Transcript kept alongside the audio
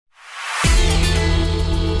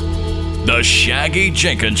The Shaggy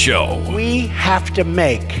Jenkins Show. We have to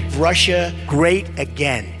make Russia great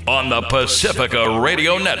again. On the Pacifica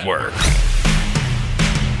Radio Network.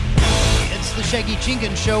 It's the Shaggy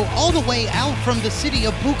Jenkins Show all the way out from the city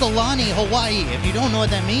of Pukalani, Hawaii. If you don't know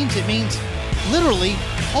what that means, it means literally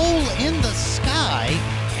hole in the sky.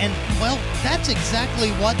 And, well, that's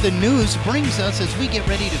exactly what the news brings us as we get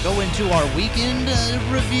ready to go into our weekend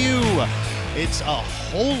review. It's a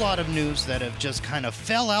whole lot of news that have just kind of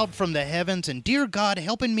fell out from the heavens, and dear God,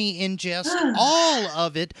 helping me ingest all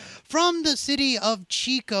of it from the city of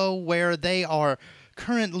Chico, where they are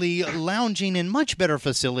currently lounging in much better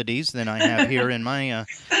facilities than I have here in my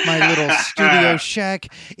my little studio shack.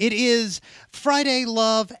 It is Friday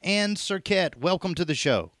Love and Serqet. Welcome to the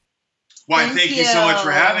show. Why, thank you so much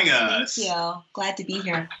for having us. Thank you. Glad to be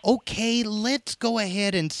here. Okay, let's go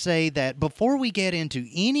ahead and say that before we get into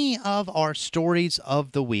any of our stories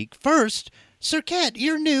of the week, first, Serqet,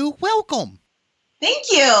 you're new. Welcome. Thank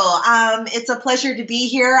you. It's a pleasure to be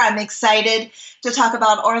here. I'm excited to talk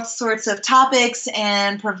about all sorts of topics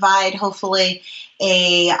and provide, hopefully,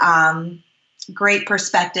 a great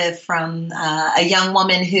perspective from a young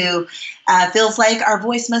woman who feels like our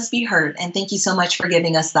voice must be heard. And thank you so much for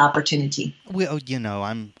giving us the opportunity. Well, you know,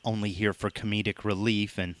 I'm only here for comedic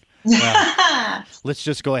relief, and let's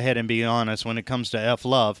just go ahead and be honest when it comes to F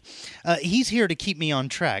Love. He's here to keep me on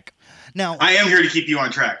track. Now, I am here to keep you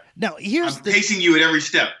on track. Now, I'm pacing you at every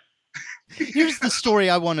step. Here's the story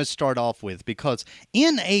I want to start off with, because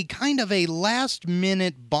in a kind of a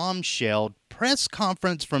last-minute bombshell press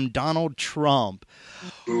conference from Donald Trump.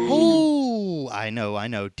 Ooh. Oh, I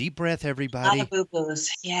know. Deep breath, everybody. A lot of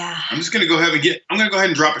boo-boos. Yeah. I'm just going to go ahead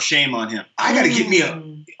and drop a shame on him. I got to get me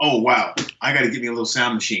I got to get me a little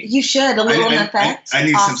sound machine. You should. A little effect. I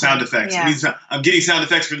need some sound effects. Yeah. I'm getting sound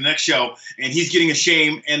effects for the next show, and he's getting a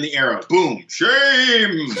shame and the arrow. Boom.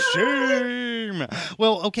 Shame. Shame.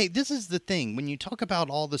 Well, okay, this is the thing. When you talk about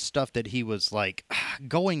all the stuff that he was like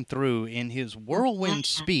going through in his whirlwind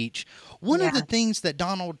speech, one of the things that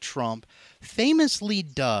Donald Trump famously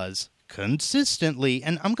does consistently,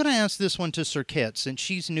 and I'm going to ask this one to Serqet since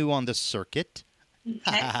she's new on the circuit.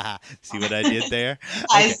 Okay. See what I did there? Okay.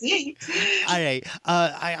 I see. All right.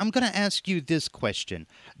 I'm going to ask you this question.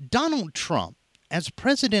 Donald Trump, as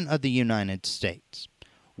President of the United States,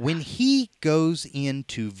 when he goes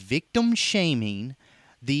into victim shaming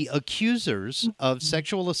the accusers of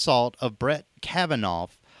sexual assault of Brett Kavanaugh,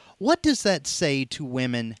 what does that say to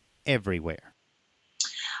women everywhere?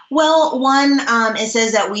 Well, one, it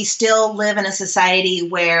says that we still live in a society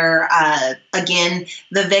where, again,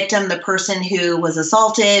 the victim, the person who was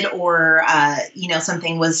assaulted or,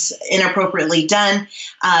 something was inappropriately done,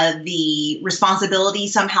 the responsibility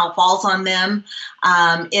somehow falls on them.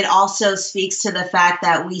 It also speaks to the fact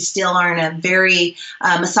that we still are in a very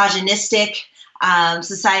misogynistic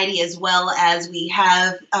society, as well as we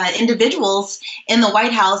have individuals in the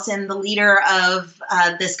White House and the leader of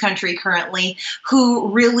this country currently who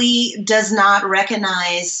really does not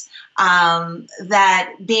recognize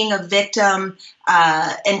that being a victim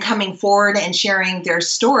and coming forward and sharing their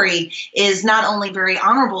story is not only very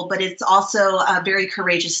honorable, but it's also a very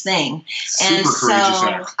courageous thing.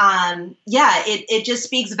 It just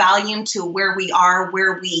speaks volume to where we are,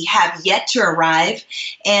 where we have yet to arrive,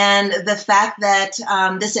 and the fact that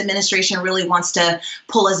this administration really wants to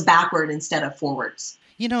pull us backward instead of forwards.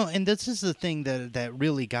 You know, and this is the thing that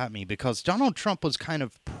really got me, because Donald Trump was kind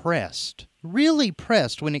of really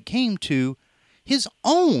pressed when it came to his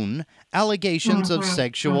own allegations of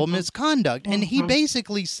sexual misconduct. And he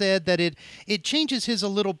basically said that it changes his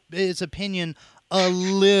opinion a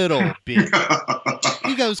little bit.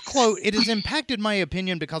 He goes, quote, "It has impacted my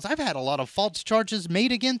opinion because I've had a lot of false charges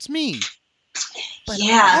made against me." But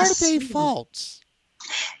are they false?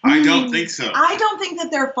 I don't think so. I don't think that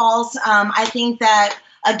they're false. I think that,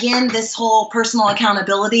 again, this whole personal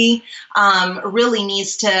accountability really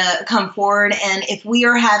needs to come forward. And if we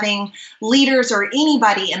are having leaders or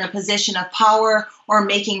anybody in a position of power or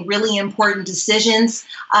making really important decisions,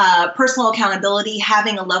 personal accountability,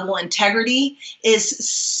 having a level of integrity is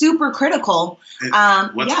super critical.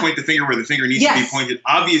 Let's point the finger where the finger needs to be pointed.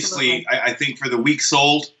 Obviously, I think for the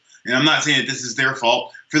weak-souled, and I'm not saying that this is their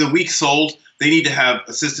fault, for the weak-souled, they need to have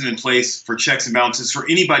a system in place for checks and balances for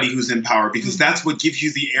anybody who's in power, because that's what gives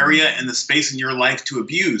you the area and the space in your life to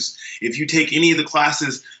abuse. If you take any of the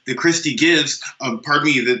classes that Christy gives, that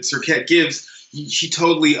Serqet gives, she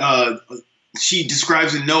totally, she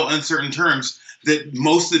describes in no uncertain terms that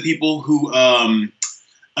most of the people who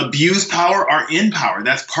abuse power are in power.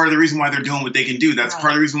 That's part of the reason why they're doing what they can do. That's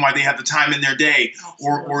part of the reason why they have the time in their day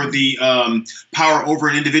or the power over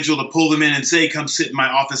an individual to pull them in and say, come sit in my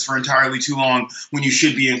office for entirely too long when you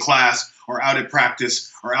should be in class or out at practice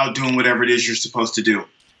or out doing whatever it is you're supposed to do.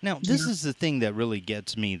 Now, this is the thing that really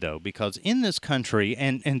gets me, though, because in this country,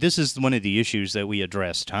 and this is one of the issues that we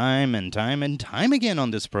address time and time again on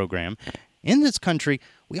this program, in this country,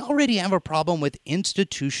 we already have a problem with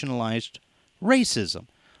institutionalized racism.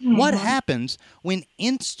 What happens when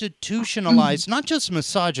institutionalized, not just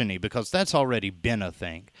misogyny, because that's already been a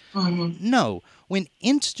thing. No, when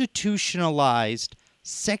institutionalized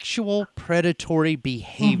sexual predatory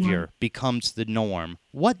behavior becomes the norm,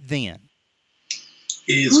 what then?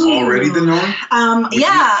 Is already the norm?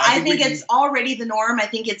 I think it's already the norm. I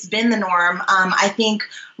think it's been the norm. I think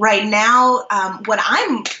right now, what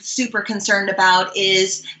I'm super concerned about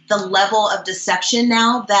is the level of deception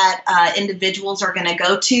now that individuals are going to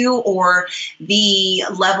go to, or the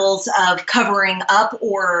levels of covering up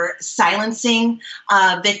or silencing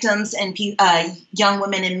victims and young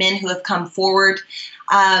women and men who have come forward.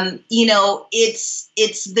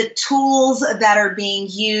 It's the tools that are being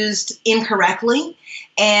used incorrectly.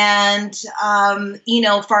 And,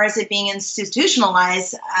 as far as it being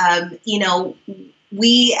institutionalized,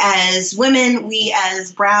 we as women, we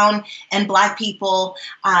as brown and black people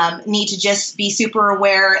need to just be super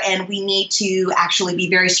aware, and we need to actually be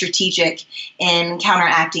very strategic in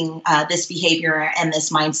counteracting this behavior and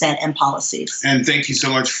this mindset and policies. And thank you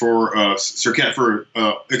so much for Serqet for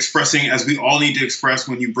expressing, as we all need to express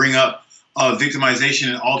when you bring up victimization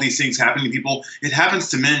and all these things happening to people. It happens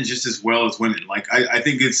to men just as well as women. Like I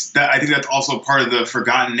think that's also part of the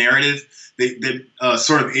forgotten narrative that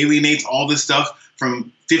sort of alienates all this stuff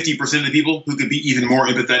from 50% of the people who could be even more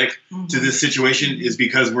empathetic to this situation, is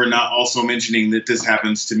because we're not also mentioning that this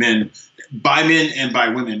happens to men and by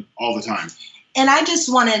women all the time. And I just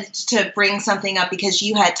wanted to bring something up, because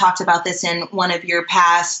you had talked about this in one of your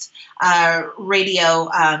past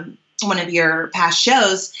one of your past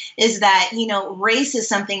shows, is that, race is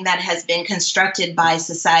something that has been constructed by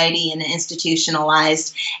society and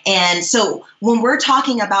institutionalized. And so when we're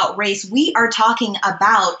talking about race, we are talking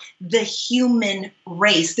about the human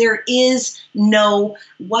race. There is no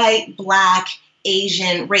white, black,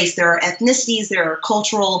 Asian race. There are ethnicities, there are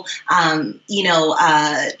cultural,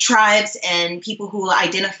 tribes and people who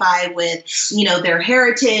identify with, their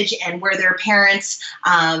heritage and where their parents,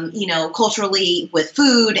 culturally with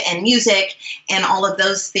food and music and all of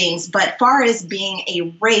those things. But far as being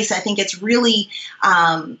a race, I think it's really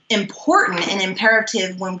important and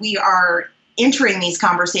imperative when we are entering these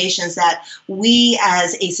conversations that we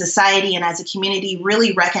as a society and as a community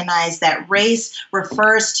really recognize that race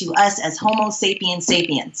refers to us as Homo sapiens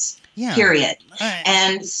sapiens. Yeah. Period.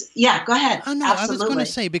 And go ahead. Oh, no, absolutely. I was going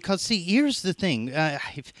to say, because here's the thing.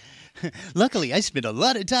 Luckily, I spent a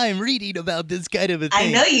lot of time reading about this kind of a thing.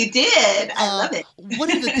 I know you did. I love it. One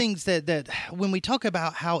of the things that when we talk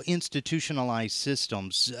about how institutionalized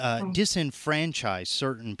systems disenfranchise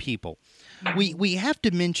certain people, we have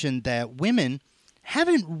to mention that women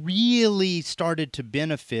haven't really started to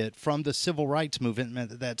benefit from the civil rights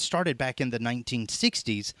movement that started back in the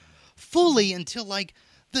 1960s fully until like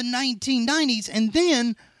the 1990s. And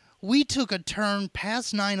then we took a turn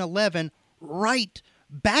past 9/11 right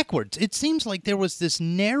backwards. It seems like there was this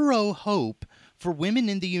narrow hope for women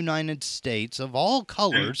in the United States of all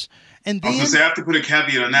colors. And then, I was going to say, I have to put a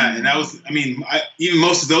caveat on that. And that was, even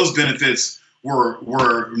most of those benefits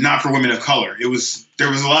were not for women of color. There was a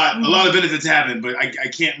lot of benefits happened, but I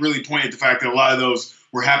can't really point at the fact that a lot of those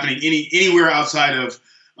were happening anywhere outside of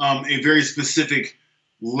a very specific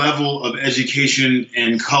level of education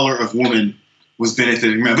and color of woman was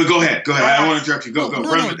benefiting. But go ahead. I don't want to interrupt you. Go.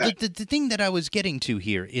 Run with that. The thing that I was getting to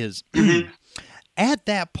here is at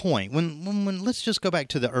that point, when let's just go back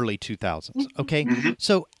to the early 2000s, okay?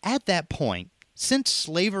 So at that point, since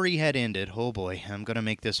slavery had ended, oh boy, I'm going to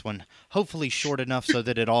make this one hopefully short enough so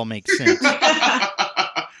that it all makes sense.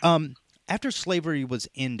 After slavery was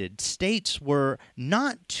ended, states were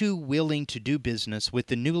not too willing to do business with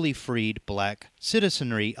the newly freed black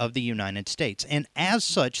citizenry of the United States. And as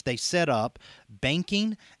such, they set up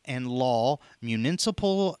banking and law,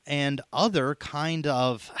 municipal and other kind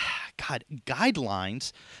of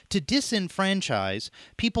guidelines to disenfranchise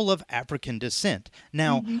people of African descent.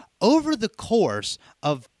 Now, over the course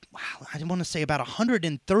of I want to say about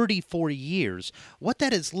 134 years, what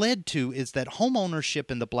that has led to is that home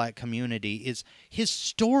ownership in the black community is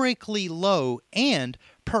historically low and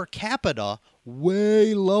per capita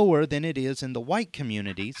way lower than it is in the white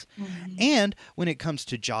communities. And when it comes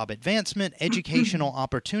to job advancement, educational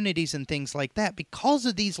opportunities, and things like that, because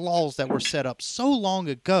of these laws that were set up so long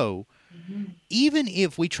ago, even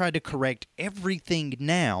if we try to correct everything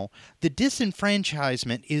now, the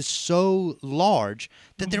disenfranchisement is so large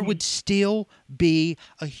that there would still be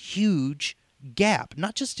a huge gap,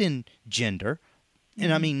 not just in gender,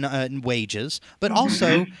 and I mean in wages, but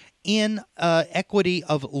also in equity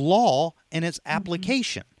of law and its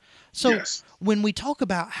application. So when we talk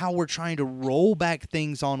about how we're trying to roll back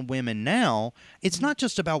things on women now, it's not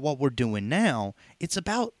just about what we're doing now. It's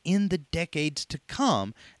about in the decades to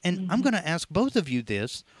come. And I'm going to ask both of you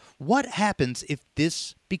this. What happens if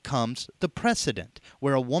this becomes the precedent,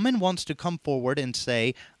 where a woman wants to come forward and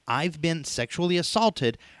say, I've been sexually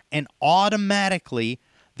assaulted, and automatically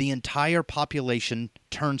the entire population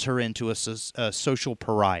turns her into a social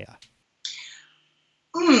pariah?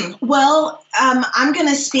 Well, I'm going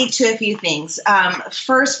to speak to a few things.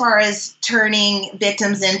 First, far as turning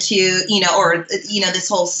victims into, this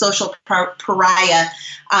whole social pariah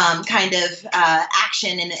kind of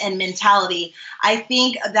action and mentality, I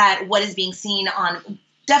think that what is being seen on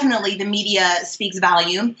definitely the media speaks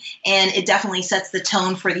volume, and it definitely sets the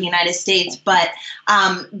tone for the United States. But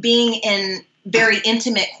being in very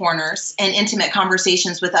intimate corners and intimate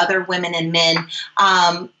conversations with other women and men,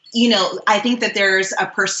 I think that there's a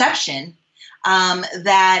perception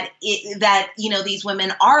that these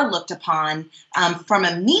women are looked upon from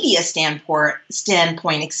a media standpoint,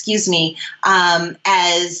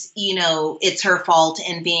 as it's her fault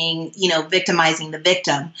and being victimizing the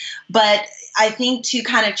victim. But I think to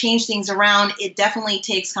kind of change things around, it definitely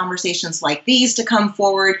takes conversations like these to come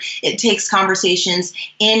forward. It takes conversations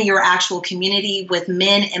in your actual community with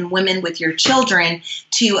men and women, with your children,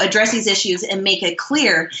 to address these issues and make it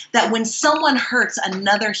clear that when someone hurts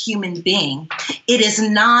another human being, it is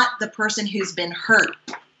not the person who's been hurt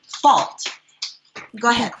fault. Go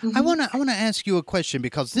ahead. I want to ask you a question,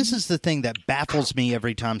 because this is the thing that baffles me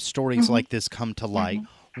every time stories like this come to light.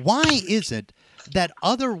 Why is it that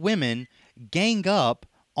other women gang up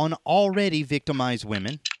on already victimized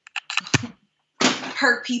women?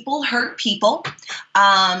 Hurt people.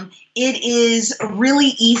 It is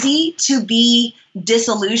really easy to be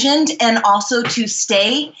disillusioned and also to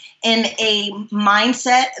stay in a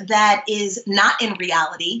mindset that is not in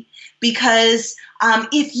reality. Because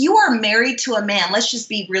if you are married to a man, let's just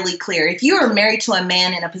be really clear. If you are married to a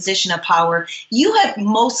man in a position of power, you have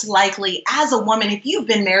most likely, as a woman, if you've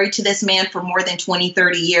been married to this man for more than 20,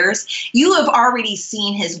 30 years, you have already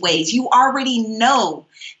seen his ways. You already know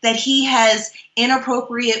that he has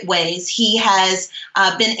inappropriate ways. He has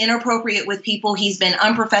been inappropriate with people. He's been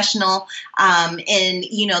unprofessional in,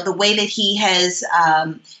 the way that he has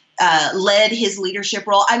led his leadership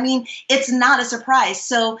role. I mean, it's not a surprise.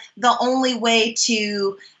 So the only way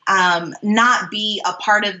to not be a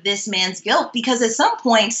part of this man's guilt, because at some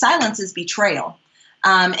point silence is betrayal.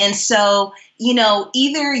 And so,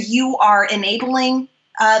 either you are enabling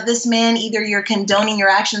this man, either you're condoning your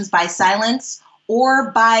actions by silence,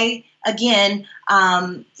 or by, again,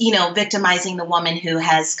 victimizing the woman who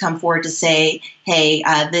has come forward to say, hey,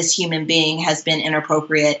 this human being has been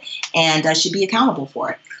inappropriate and should be accountable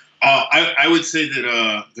for it. I would say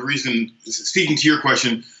that the reason, speaking to your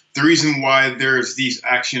question, the reason why there's these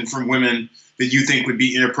action from women that you think would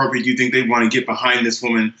be inappropriate, you think they want to get behind this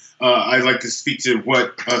woman, I'd like to speak to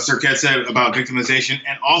what Serqet said about victimization,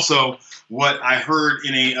 and also what I heard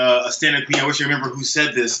in a stand-up comedian. I wish I remember who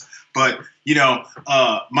said this, but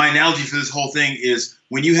my analogy for this whole thing is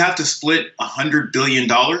when you have to split $100 billion,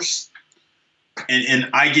 and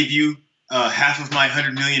I give you half of my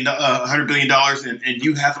 $100 billion, and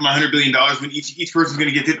you half of my $100 billion, when each person's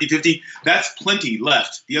going to get 50-50, that's plenty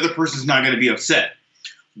left. The other person's not going to be upset.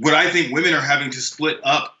 What I think women are having to split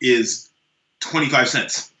up is 25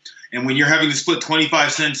 cents. And when you're having to split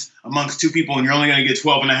 25 cents amongst two people and you're only going to get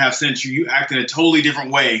 12.5 cents, you act in a totally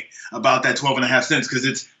different way about that 12.5 cents, because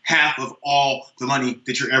it's half of all the money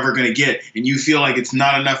that you're ever going to get. And you feel like it's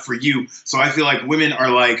not enough for you. So I feel like women are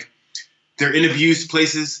like, they're in abused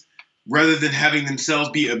places. Rather than having themselves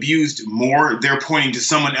be abused more, they're pointing to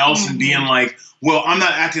someone else and being like, well, I'm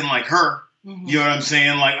not acting like her. You know what I'm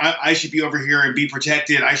saying? Like, I should be over here and be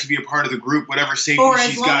protected. I should be a part of the group, whatever safety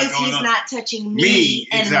she's got going on. Or as long as he's not touching me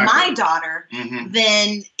and my daughter,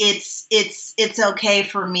 then it's okay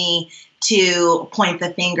for me to point the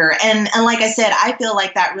finger. And like I said, I feel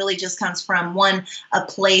like that really just comes from, one, a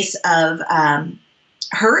place of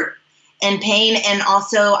hurt and pain. And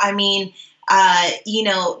also, I mean,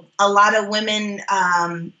 a lot of women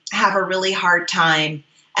have a really hard time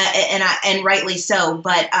and rightly so.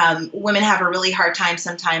 But women have a really hard time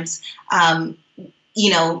sometimes,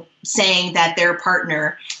 saying that their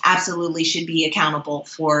partner absolutely should be accountable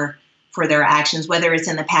for their actions, whether it's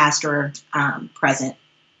in the past or present.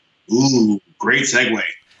 Ooh, great segue.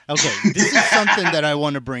 Okay, this is something that I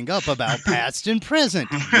want to bring up about past and present.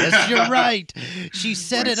 Yes, you're right. She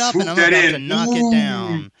set it up, and I'm about to knock it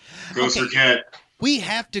down. Go, Serqet. We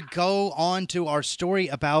have to go on to our story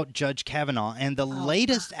about Judge Kavanaugh and the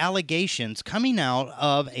latest allegations coming out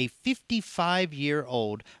of a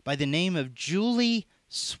 55-year-old by the name of Julie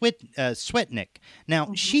Swetnick.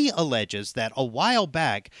 Now, she alleges that a while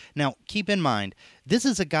back, now keep in mind, this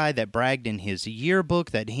is a guy that bragged in his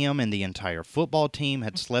yearbook that him and the entire football team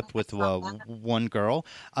had slept with one girl.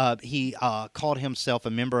 He called himself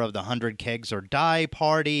a member of the 100 Kegs or Die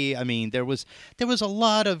party. I mean, there was a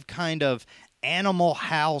lot of kind of Animal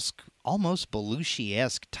House, almost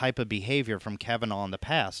Belushi-esque type of behavior from Kavanaugh in the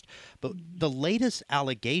past. But the latest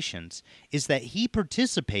allegations is that he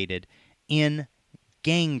participated in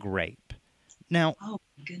gang rape. Now,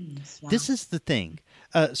 this is the thing.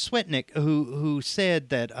 Swetnick, who said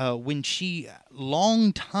that when she,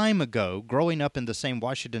 long time ago, growing up in the same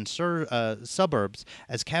Washington suburbs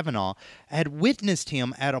as Kavanaugh, had witnessed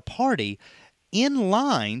him at a party in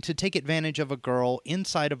line to take advantage of a girl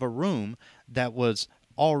inside of a room that was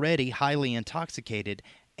already highly intoxicated,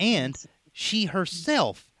 and she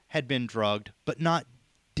herself had been drugged, but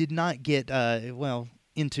did not get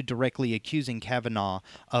into directly accusing Kavanaugh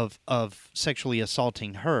of sexually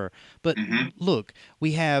assaulting her. But look,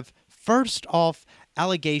 we have first off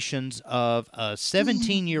allegations of a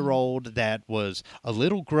 17-year-old that was a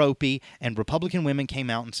little gropey, and Republican women came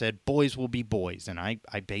out and said, boys will be boys. And I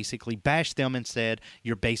basically bashed them and said,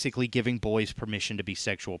 you're basically giving boys permission to be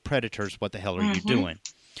sexual predators. What the hell are you doing?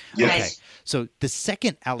 Yes. Okay, so the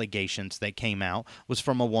second allegations that came out was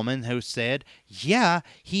from a woman who said, yeah,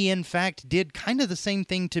 he in fact did kind of the same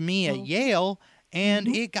thing to me at Yale, and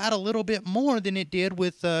it got a little bit more than it did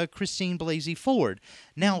with Christine Blasey Ford.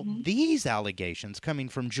 Now, these allegations coming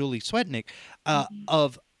from Julie Swetnick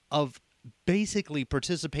of basically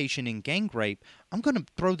participation in gang rape, I'm going to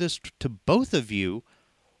throw this to both of you.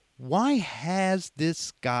 Why has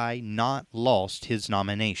this guy not lost his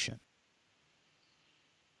nomination?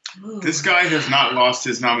 This guy has not lost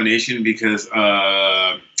his nomination because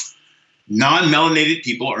non-melanated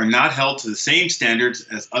people are not held to the same standards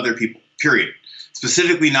as other people, period.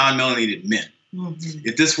 Specifically non-melanated men.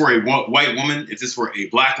 If this were a white woman, if this were a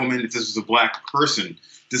black woman, if this was a black person,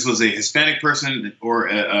 this was a Hispanic person or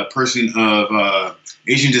a person of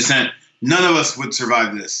Asian descent, none of us would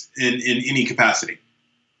survive this in any capacity.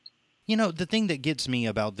 You know, the thing that gets me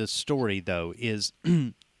about this story, though, is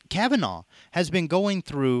Kavanaugh has been going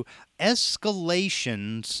through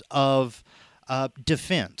escalations of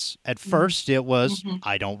defense. At first, it was,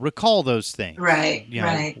 I don't recall those things. Right,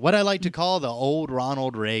 right. What I like to call the old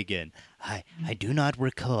Ronald Reagan. I do not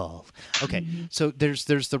recall. Okay, so there's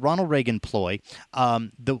the Ronald Reagan ploy,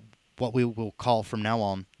 what we will call from now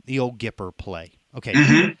on the old Gipper play.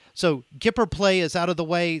 Okay, so Gipper play is out of the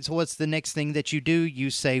way. So what's the next thing that you do? You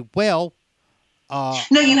say, well,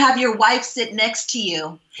 no, you have your wife sit next to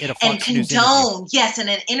you and condone, in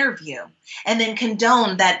an interview, and then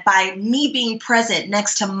condone that by me being present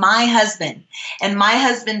next to my husband and my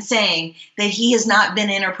husband saying that he has not been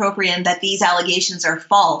inappropriate and that these allegations are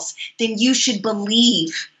false, then you should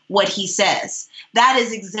believe what he says. That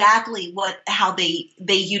is exactly how they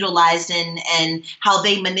utilized and how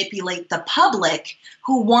they manipulate the public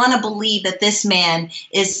who want to believe that this man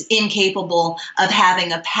is incapable of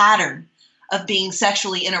having a pattern of being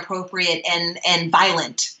sexually inappropriate and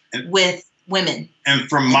violent with women. And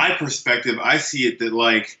from my perspective, I see it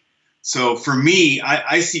that so for me,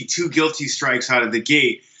 I see two guilty strikes out of the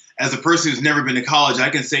gate. As a person who's never been to college, I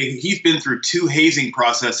can say he's been through two hazing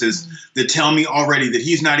processes that tell me already that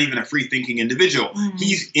he's not even a free-thinking individual.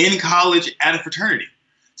 He's in college at a fraternity.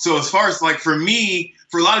 So as far as for me,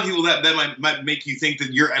 for a lot of people that might make you think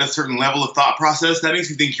that you're at a certain level of thought process. That makes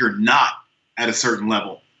you think you're not at a certain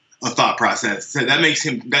level of thought process. So that makes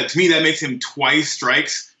him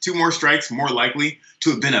two more strikes, more likely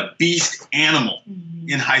to have been a beast animal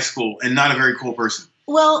in high school and not a very cool person.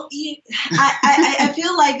 Well, I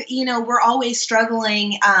feel like, we're always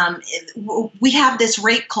struggling. We have this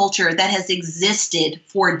rape culture that has existed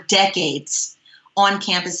for decades on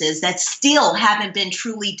campuses that still haven't been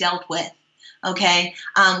truly dealt with. Okay.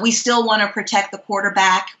 We still want to protect the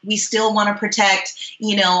quarterback. We still want to protect,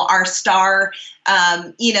 our star,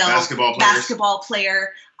 basketball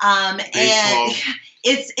player. And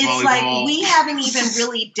it's volleyball. like we haven't even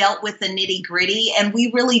really dealt with the nitty gritty, and we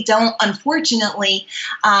really don't, unfortunately,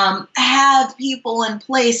 have people in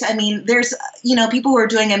place. I mean, there's, people who are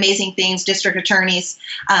doing amazing things, district attorneys,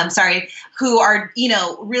 who are,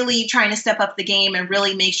 really trying to step up the game and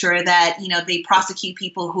really make sure that, they prosecute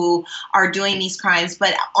people who are doing these crimes.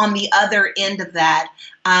 But on the other end of that,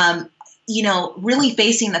 really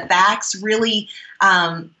facing the facts, really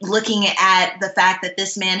looking at the fact that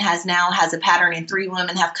this man has a pattern and 3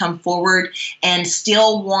 women have come forward and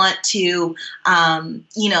still want to,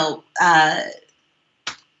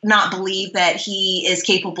 not believe that he is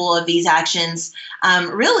capable of these actions,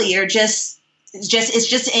 really are it's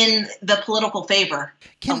just in the political favor.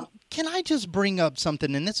 Can I just bring up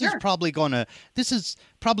something? And this Sure. this is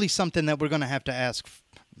probably something that we're going to have to ask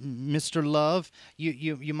Mr. Love.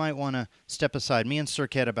 You might want to step aside. Me and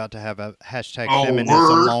Serqet about to have a hashtag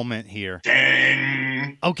feminism moment here.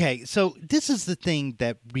 Dang. Okay, so this is the thing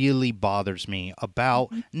that really bothers me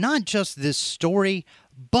about not just this story,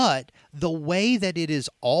 but the way that it is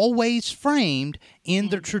always framed in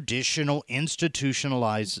the traditional,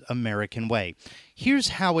 institutionalized American way. Here's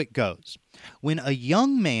how it goes. When a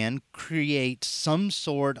young man creates some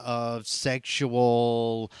sort of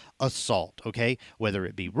sexual assault, okay, whether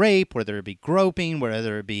it be rape, whether it be groping,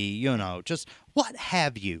 whether it be, just what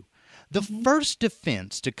have you, the first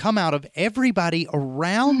defense to come out of everybody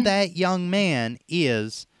around that young man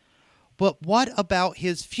is, but what about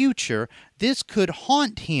his future? This could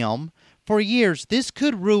haunt him for years. This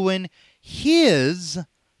could ruin his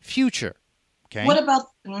future. Okay. What about?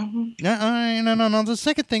 No. The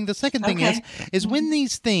second thing Okay. is when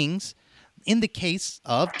these things, in the case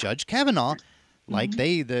of Judge Kavanaugh, like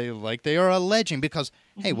they are alleging, because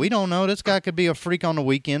hey, we don't know, this guy could be a freak on the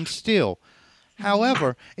weekend still.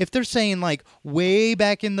 However, if they're saying like way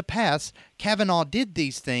back in the past, Kavanaugh did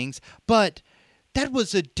these things, but that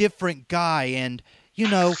was a different guy, and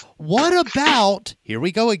what about, here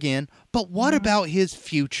we go again, but what about his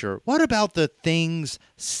future? What about the things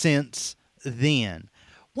since then?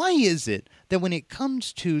 Why is it that when it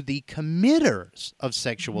comes to the committers of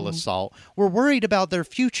sexual assault, we're worried about their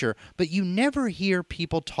future, but you never hear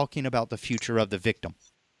people talking about the future of the victim?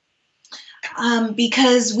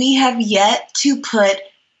 Because we have yet to put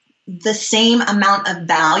the same amount of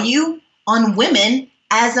value on women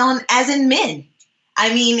as in men.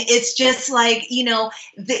 I mean, it's just like,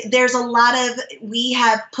 there's a lot of, we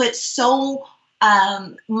have put so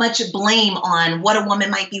much blame on what a woman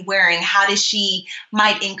might be wearing. How does she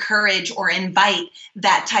might encourage or invite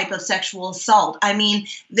that type of sexual assault? I mean,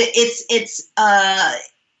 it's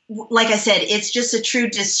like I said, it's just a true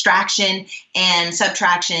distraction and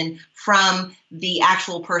subtraction from the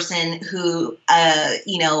actual person who,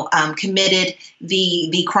 committed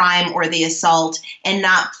the crime or the assault, and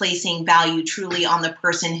not placing value truly on the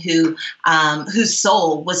person whose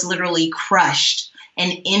soul was literally crushed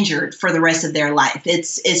and injured for the rest of their life.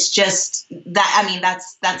 It's just that. I mean,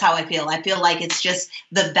 that's how I feel. I feel like it's just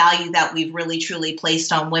the value that we've really truly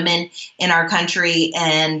placed on women in our country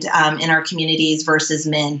and in our communities versus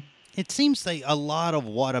men. It seems like a lot of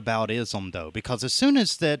whataboutism, though, because as soon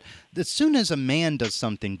as a man does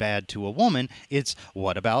something bad to a woman, it's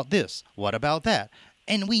what about this? What about that?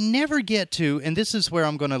 And we never get to, and this is where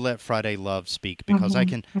I'm going to let Friday Love speak, because I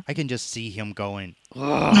can just see him going,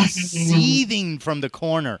 seething from the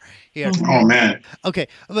corner here. Oh man. Okay,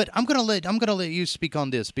 but I'm gonna let you speak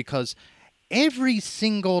on this, because every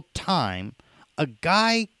single time a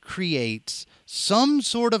guy creates some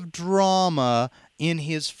sort of drama in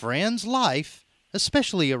his friend's life,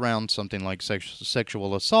 especially around something like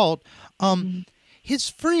sexual assault, his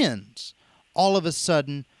friends all of a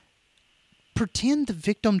sudden pretend the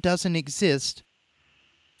victim doesn't exist.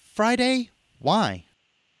 Friday, why?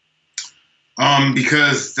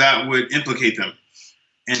 Because that would implicate them,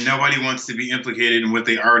 and nobody wants to be implicated in what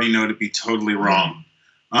they already know to be totally wrong.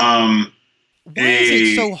 Why is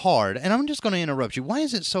it so hard? And I'm just going to interrupt you. Why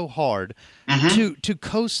is it so hard to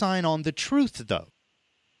co-sign on the truth, though?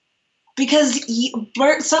 Because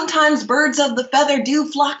sometimes birds of the feather do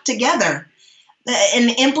flock together. And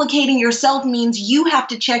implicating yourself means you have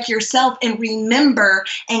to check yourself and remember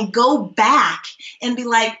and go back and be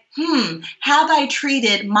like, have I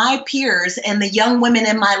treated my peers and the young women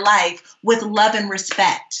in my life with love and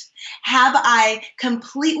respect? Have I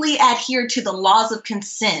completely adhered to the laws of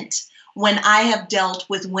consent when I have dealt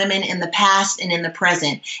with women in the past and in the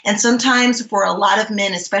present? And sometimes for a lot of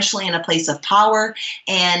men, especially in a place of power,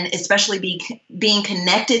 and especially being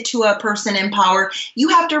connected to a person in power, you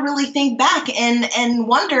have to really think back and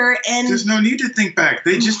wonder. And there's no need to think back.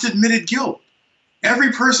 They just admitted guilt.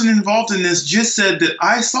 Every person involved in this just said that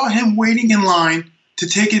I saw him waiting in line to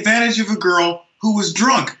take advantage of a girl who was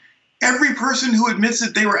drunk. Every person who admits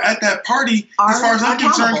that they were at that party, as far as I'm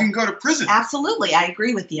concerned, can go to prison. Absolutely. I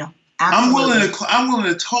agree with you. Absolutely. I'm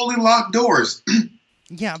willing to totally lock doors.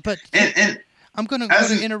 Yeah, but and I'm going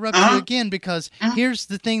to interrupt you again because here's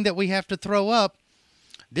the thing that we have to throw up.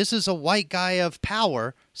 This is a white guy of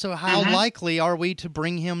power, so how likely are we to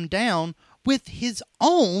bring him down with his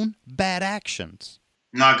own bad actions?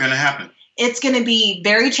 Not going to happen. It's going to be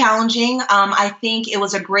very challenging. I think it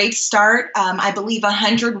was a great start. I believe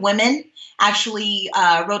 100 women actually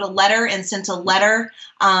wrote a letter and sent a letter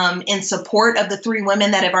in support of the 3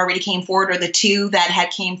 women that have already came forward, or the 2 that had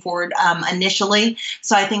came forward initially.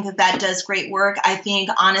 So I think that does great work. I think,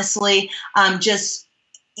 honestly,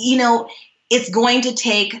 it's going to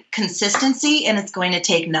take consistency and it's going to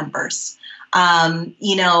take numbers. I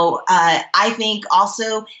think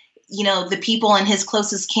also, the people in his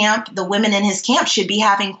closest camp, the women in his camp, should be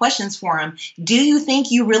having questions for him. Do you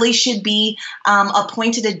think you really should be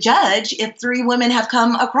appointed a judge if 3 women have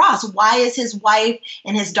come across? Why is his wife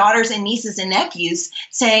and his daughters and nieces and nephews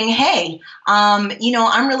saying, hey,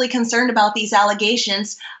 I'm really concerned about these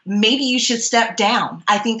allegations. Maybe you should step down.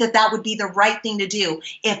 I think that would be the right thing to do.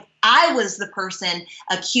 If I was the person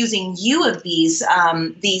accusing you of these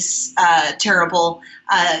terrible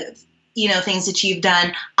things that you've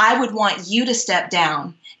done, I would want you to step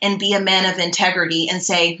down and be a man of integrity and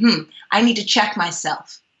say, I need to check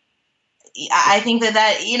myself. I think that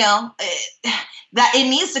it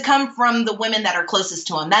needs to come from the women that are closest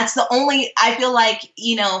to him. That's the only, I feel like,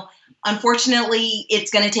 unfortunately,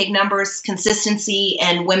 it's going to take numbers, consistency,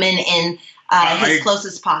 and women in his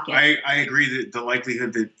closest pocket. I agree that the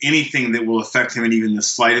likelihood that anything that will affect him, and even the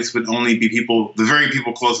slightest, would only be the very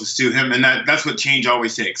people closest to him. And that's what change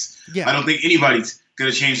always takes. Yeah. I don't think anybody's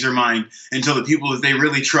going to change their mind until the people that they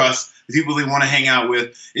really trust, the people they want to hang out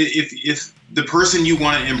with, if the person you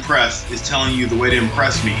want to impress is telling you the way to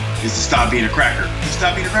impress me is to stop being a cracker, just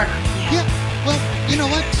stop being a cracker. Yeah. Well, you know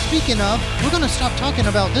what? Speaking of, we're going to stop talking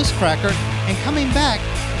about this cracker, and coming back,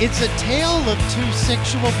 it's a tale of 2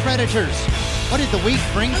 sexual predators. What did the week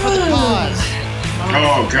bring for the cause?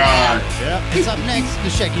 Oh, God. Yeah. It's up next, The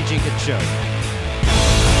Shaggy Jenkins Show.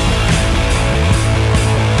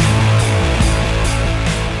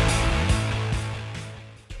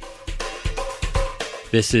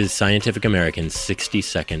 This is Scientific American's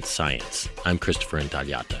 60-Second Science. I'm Christopher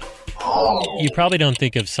Intagliata. You probably don't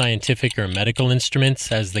think of scientific or medical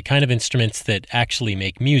instruments as the kind of instruments that actually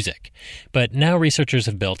make music. But now researchers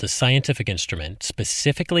have built a scientific instrument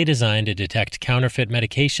specifically designed to detect counterfeit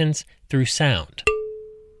medications through sound.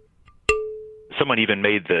 Someone even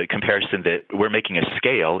made the comparison that we're making a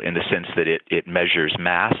scale in the sense that it measures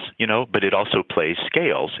mass, but it also plays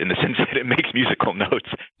scales in the sense that it makes musical notes.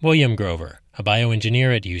 William Grover, a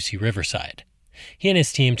bioengineer at UC Riverside. He and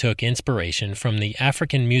his team took inspiration from the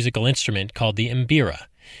African musical instrument called the mbira.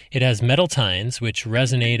 It has metal tines which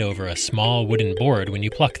resonate over a small wooden board when you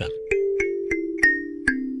pluck them.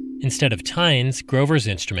 Instead of tines, Grover's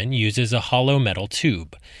instrument uses a hollow metal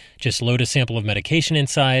tube. Just load a sample of medication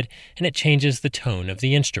inside, and it changes the tone of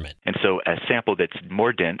the instrument. And so a sample that's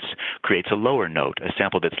more dense creates a lower note. A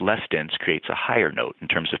sample that's less dense creates a higher note in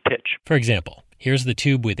terms of pitch. For example, here's the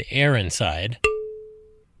tube with air inside.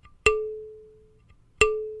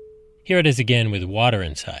 Here it is again with water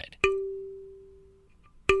inside.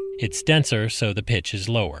 It's denser, so the pitch is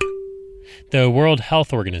lower. The World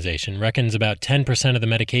Health Organization reckons about 10% of the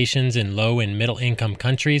medications in low- and middle-income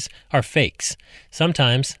countries are fakes,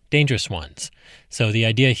 sometimes dangerous ones. So the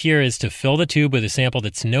idea here is to fill the tube with a sample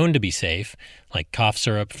that's known to be safe, like cough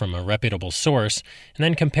syrup from a reputable source, and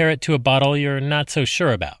then compare it to a bottle you're not so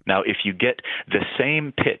sure about. Now, if you get the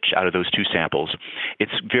same pitch out of those 2 samples,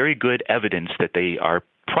 it's very good evidence that they are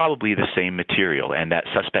probably the same material, and that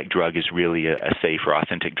suspect drug is really a safe or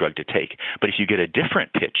authentic drug to take. But if you get a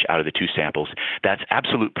different pitch out of the 2 samples, that's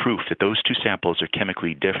absolute proof that those 2 samples are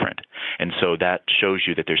chemically different. And so that shows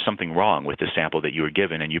you that there's something wrong with the sample that you were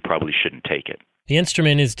given, and you probably shouldn't take it. The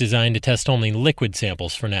instrument is designed to test only liquid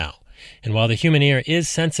samples for now. And while the human ear is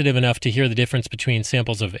sensitive enough to hear the difference between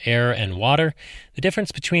samples of air and water, the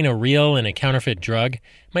difference between a real and a counterfeit drug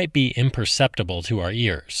might be imperceptible to our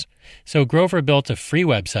ears. So Grover built a free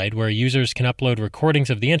website where users can upload recordings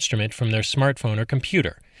of the instrument from their smartphone or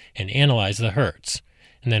computer and analyze the hertz,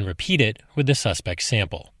 and then repeat it with the suspect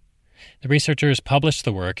sample. The researchers published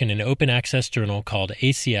the work in an open-access journal called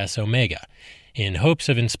ACS Omega, in hopes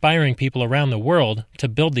of inspiring people around the world to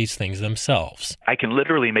build these things themselves. I can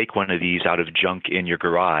literally make one of these out of junk in your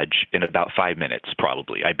garage in about 5 minutes,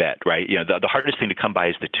 probably, I bet, right? The hardest thing to come by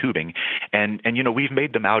is the tubing. And we've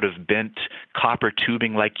made them out of bent copper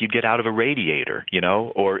tubing like you'd get out of a radiator,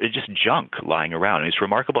 or it's just junk lying around. And it's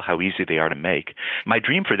remarkable how easy they are to make. My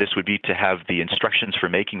dream for this would be to have the instructions for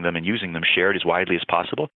making them and using them shared as widely as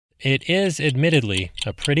possible. It is admittedly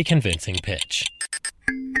a pretty convincing pitch.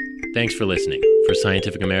 Thanks for listening. For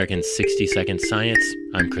Scientific American's 60-Second Science,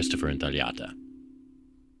 I'm Christopher Intagliata.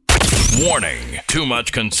 Warning. Too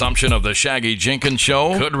much consumption of the Shaggy Jenkins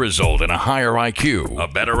Show could result in a higher IQ, a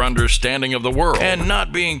better understanding of the world, and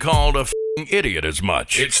not being called a f***ing idiot as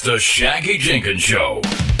much. It's the Shaggy Jenkins Show.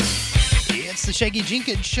 It's the Shaggy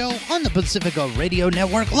Jenkins Show on the Pacifica Radio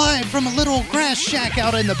Network, live from a little grass shack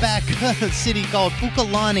out in the back of a city called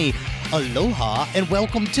Pukalani. Aloha and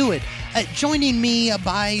welcome to it. Joining me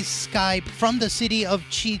by Skype from the city of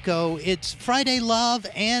Chico, it's Friday Love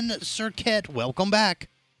and Serqet. Welcome back.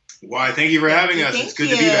 Why, thank you for having us. It's good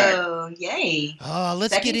to be back. Yay.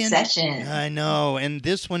 Let's Second get in. Session. I know, and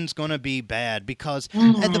this one's going to be bad because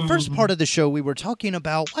at the first part of the show, we were talking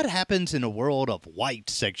about what happens in a world of white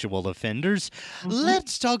sexual offenders.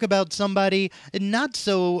 Let's talk about somebody not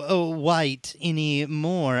so white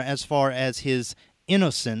anymore as far as his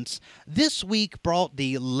innocence. This week brought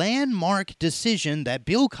the landmark decision that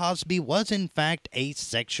Bill Cosby was in fact a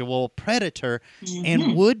sexual predator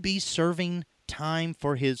and would be serving time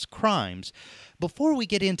for his crimes. Before we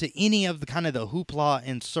get into any of the kind of the hoopla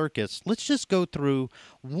and circus, let's just go through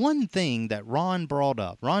one thing that Ron brought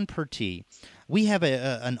up. Ron Pertee. We have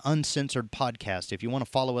an uncensored podcast. If you want to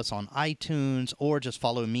follow us on iTunes or just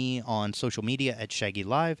follow me on social media at Shaggy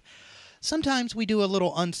Live, sometimes we do a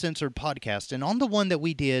little uncensored podcast. And on the one that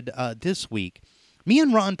we did this week, me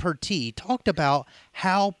and Ron Pertee talked about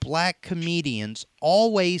how black comedians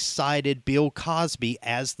always cited Bill Cosby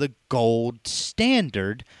as the gold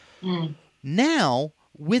standard. Now,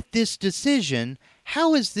 with this decision,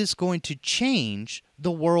 how is this going to change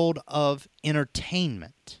the world of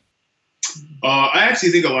entertainment? I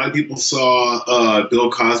actually think a lot of people saw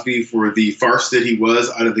Bill Cosby for the farce that he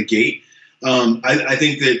was out of the gate. I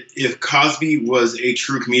think that if Cosby was a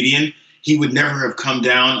true comedian, he would never have come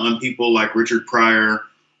down on people like Richard Pryor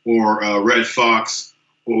or Red Fox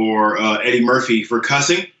or Eddie Murphy for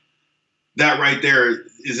cussing. That right there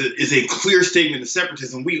is a clear statement of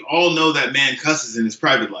separatism. We all know that man cusses in his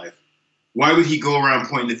private life. Why would he go around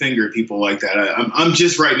pointing the finger at people like that? I'm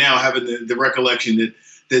just right now having the recollection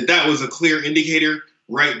that was a clear indicator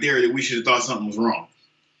right there that we should have thought something was wrong.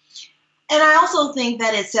 And I also think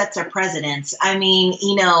that it sets a precedence. I mean,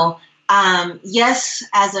 yes,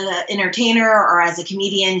 as an entertainer or as a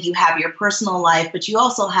comedian, you have your personal life, but you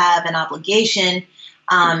also have an obligation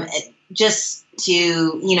just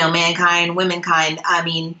to, mankind, womankind. I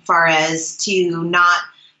mean, far as to not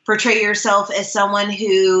portray yourself as someone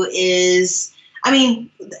who is,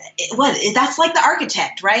 that's like the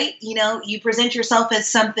architect, right? You present yourself as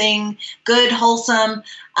something good, wholesome,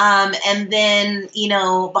 and then,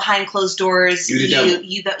 behind closed doors,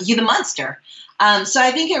 you the monster. So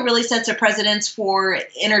I think it really sets a precedence for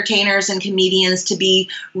entertainers and comedians to be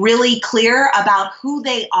really clear about who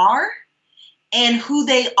they are and who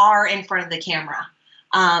they are in front of the camera,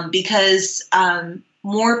 because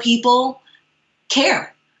more people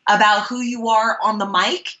care about who you are on the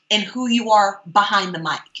mic and who you are behind the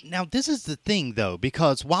mic. Now, this is the thing, though,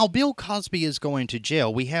 because while Bill Cosby is going to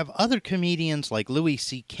jail, we have other comedians like Louis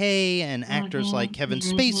C.K. and actors like Kevin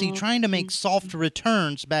Spacey trying to make soft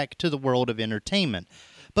returns back to the world of entertainment.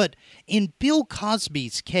 But in Bill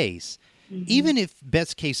Cosby's case, even if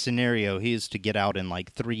best case scenario, he is to get out in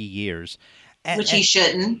like 3 years. Which he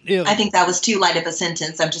shouldn't. I think that was too light of a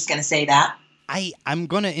sentence. I'm just going to say that. I'm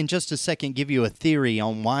going to, in just a second, give you a theory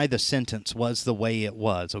on why the sentence was the way it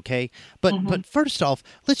was, okay? But first off,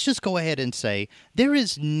 let's just go ahead and say there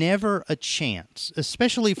is never a chance,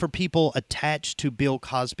 especially for people attached to Bill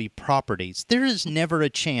Cosby properties, there is never a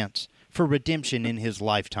chance for redemption in his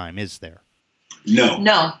lifetime, is there?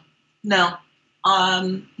 No.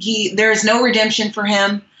 There is no redemption for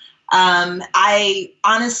him. I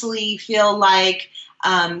honestly feel like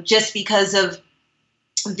just because of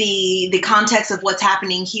the context of what's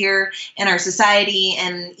happening here in our society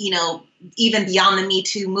and, even beyond the Me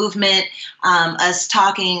Too movement, us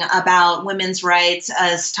talking about women's rights,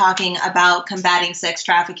 us talking about combating sex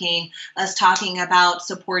trafficking, us talking about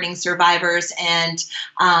supporting survivors and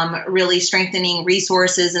really strengthening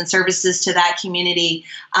resources and services to that community.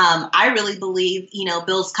 I really believe,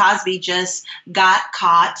 Bill Cosby just got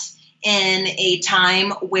caught in a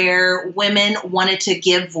time where women wanted to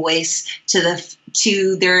give voice to the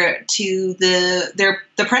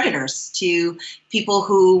predators, to people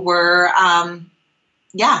who were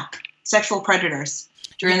sexual predators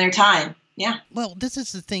during their time. Yeah. Well, this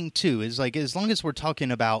is the thing, too, is like, as long as we're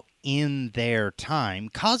talking about in their time,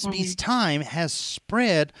 Cosby's time has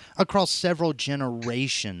spread across several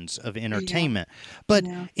generations of entertainment. But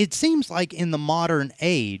it seems like in the modern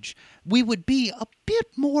age, we would be a bit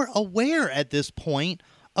more aware at this point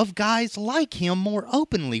of guys like him more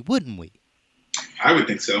openly, wouldn't we? I would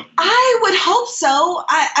think so. I would hope so.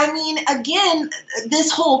 I mean, again, this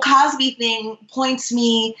whole Cosby thing points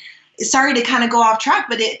me... Sorry to kind of go off track,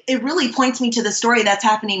 but it really points me to the story that's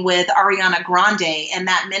happening with Ariana Grande and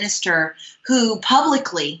that minister who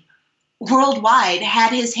publicly, worldwide,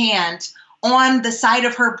 had his hand on the side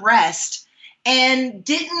of her breast and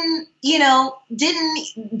did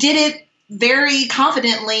it very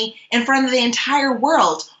confidently in front of the entire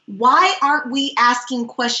world. Why aren't we asking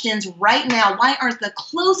questions right now? Why aren't the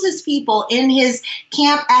closest people in his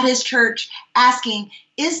camp at his church asking,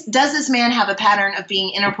 does this man have a pattern of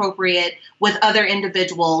being inappropriate with other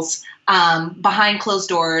individuals behind closed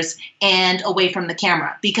doors and away from the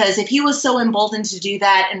camera? Because if he was so emboldened to do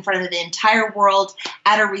that in front of the entire world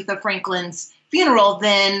at Aretha Franklin's funeral,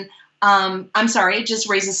 then I'm sorry, it just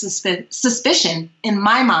raises suspicion in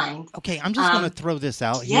my mind. Okay, I'm just going to throw this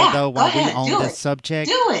out here, though, while we're on this subject.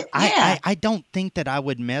 Do it, I don't think that I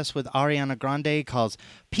would mess with Ariana Grande because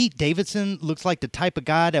Pete Davidson looks like the type of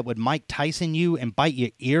guy that would Mike Tyson you and bite your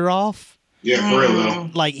ear off. Yeah, for real, though.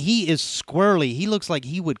 Like, he is squirrely. He looks like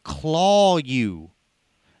he would claw you.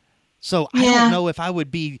 So I don't know if I would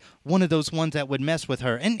be one of those ones that would mess with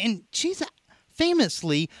her. And she's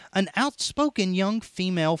famously an outspoken young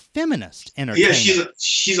female feminist entertainer. Yeah,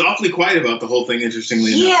 she's awfully quiet about the whole thing,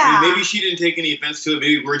 interestingly enough. I mean, maybe she didn't take any offense to it.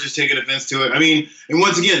 Maybe we're just taking offense to it. I mean, and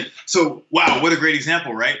once again, so, wow, what a great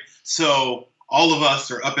example, right? So all of us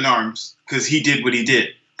are up in arms because he did what he did.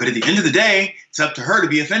 But at the end of the day, it's up to her to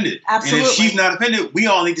be offended. Absolutely. And if she's not offended, we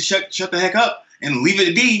all need to shut the heck up and leave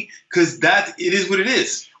it be because it is what it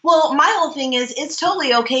is. Well, my whole thing is it's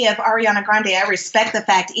totally okay if Ariana Grande, I respect the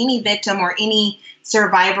fact any victim or any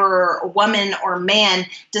survivor or woman or man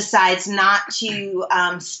decides not to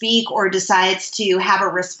speak or decides to have a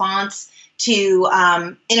response to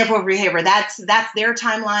inappropriate behavior. That's their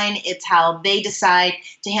timeline. It's how they decide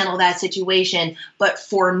to handle that situation. But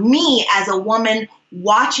for me as a woman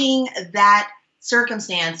watching that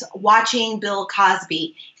circumstance, watching Bill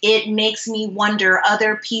Cosby, it makes me wonder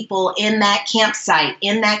other people in that campsite,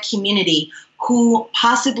 in that community, who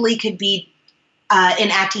possibly could be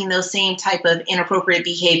enacting those same type of inappropriate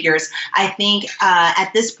behaviors. I think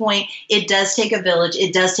at this point, it does take a village,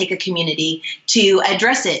 it does take a community to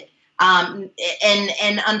address it.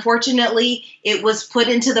 And unfortunately, it was put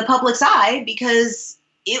into the public's eye because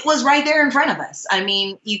it was right there in front of us. I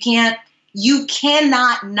mean, you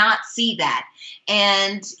cannot not see that.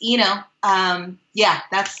 And,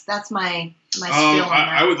 that's my spiel on that.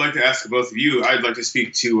 I would like to ask both of you, I'd like to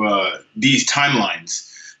speak to these timelines.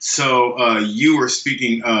 So you were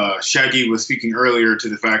speaking, Shaggy was speaking earlier to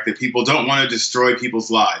the fact that people don't want to destroy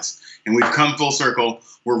people's lives. And we've come full circle.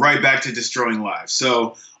 We're right back to destroying lives.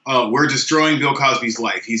 So we're destroying Bill Cosby's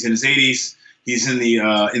life. He's in his 80s. He's in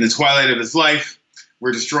the twilight of his life.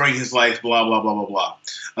 We're destroying his life, blah, blah, blah, blah,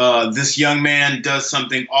 blah. This young man does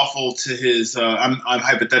something awful to his, I'm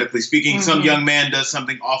hypothetically speaking, some young man does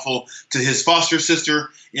something awful to his foster sister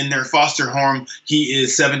in their foster home. He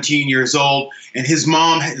is 17 years old, and his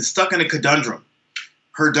mom is stuck in a conundrum.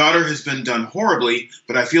 Her daughter has been done horribly,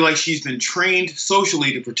 but I feel like she's been trained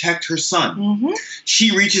socially to protect her son. Mm-hmm.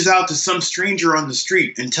 She reaches out to some stranger on the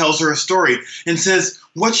street and tells her a story and says,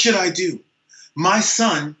 "What should I do? My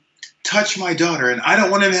son touch my daughter, and I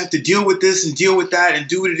don't want him to have to deal with this and deal with that and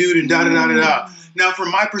do it and da-da-da-da-da." Now,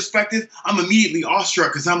 from my perspective, I'm immediately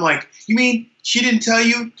awestruck because I'm like, you mean she didn't tell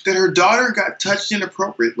you that her daughter got touched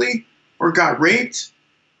inappropriately or got raped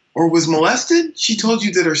or was molested? She told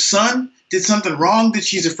you that her son did something wrong that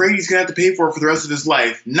she's afraid he's going to have to pay for the rest of his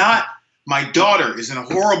life. Not my daughter is in a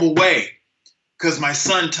horrible way because my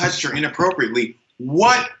son touched her inappropriately.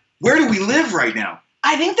 Where do we live right now?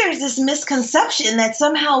 I think there's this misconception that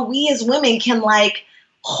somehow we as women can like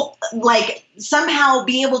somehow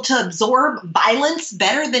be able to absorb violence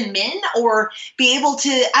better than men or be able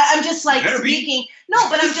to, I'm just like speaking. No,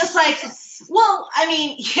 but I'm just like, well, I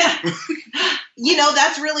mean, yeah,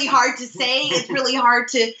 that's really hard to say. It's really hard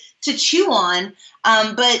to chew on.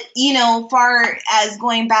 But, far as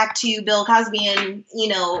going back to Bill Cosby and,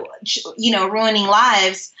 ruining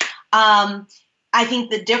lives, I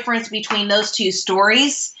think the difference between those two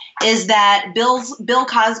stories is that Bill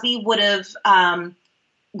Cosby would have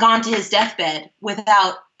gone to his deathbed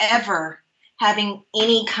without ever having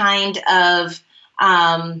any kind of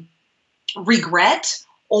regret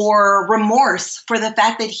or remorse for the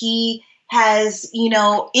fact that he has,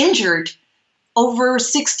 injured over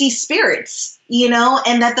 60 spirits,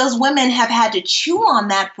 and that those women have had to chew on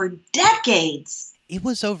that for decades. It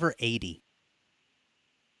was over 80.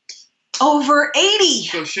 Over 80.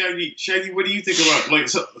 So Shaggy, what do you think about,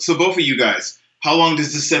 so both of you guys, how long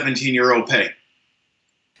does the 17-year-old pay?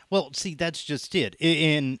 Well, see, that's just it.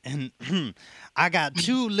 And I got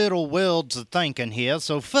two little worlds of thinking here.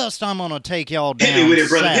 So first I'm going to take y'all down south. Hit me with it,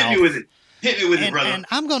 brother. Hit me with it, brother. And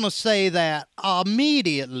I'm going to say that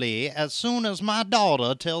immediately, as soon as my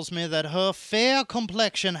daughter tells me that her fair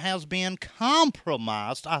complexion has been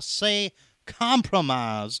compromised, I say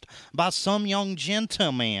compromised by some young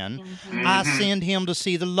gentleman, I send him to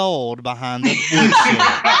see the Lord behind the woodshed.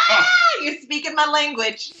 You're speaking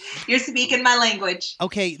my language.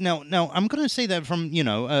 Okay, no, I'm going to say that from,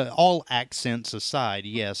 all accents aside,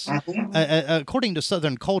 yes. According to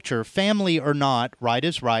Southern culture, family or not, right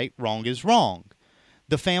is right, wrong is wrong.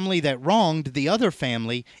 The family that wronged the other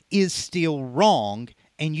family is still wrong,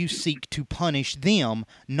 and you seek to punish them,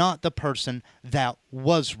 not the person that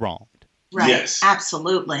was wronged. Right. Yes.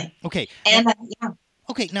 Absolutely. Okay. And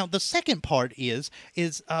Okay, now the second part is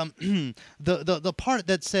the part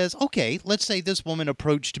that says, okay, let's say this woman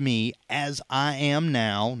approached me as I am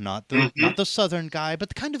now, not the Southern guy,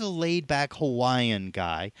 but kind of a laid back Hawaiian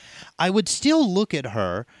guy. I would still look at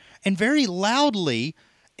her and very loudly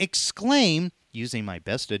exclaim, using my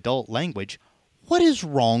best adult language, "What is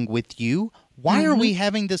wrong with you? Why are we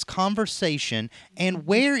having this conversation? And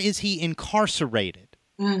where is he incarcerated?"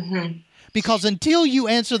 Because until you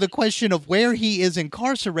answer the question of where he is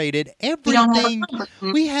incarcerated,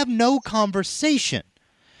 we have no conversation.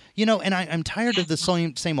 And I'm tired of the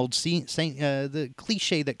same old the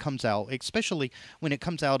cliche that comes out, especially when it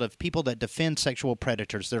comes out of people that defend sexual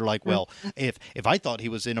predators. They're like, well, if I thought he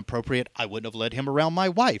was inappropriate, I wouldn't have let him around my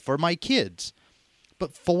wife or my kids.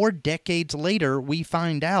 But 4 decades later, we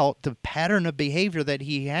find out the pattern of behavior that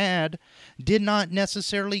he had did not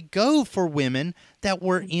necessarily go for women that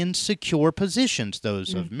were in secure positions,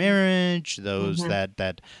 those of marriage, those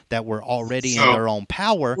that were already in their own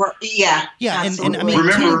power. Yeah. And I mean,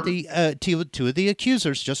 remember, two of the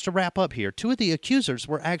accusers, just to wrap up here, 2 of the accusers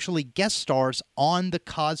were actually guest stars on the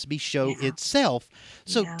Cosby Show itself.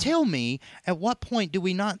 So tell me, at what point do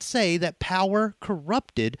we not say that power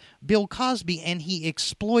corrupted Bill Cosby and he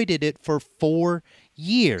exploited it for 4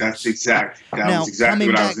 years? That's exactly coming what I was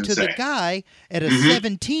going back to to say. the guy at a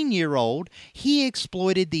 17-year-old, he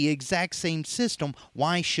exploited the exact same system.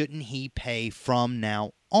 Why shouldn't he pay from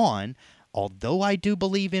now on? Although I do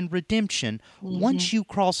believe in redemption, once you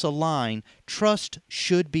cross a line, trust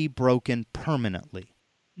should be broken permanently.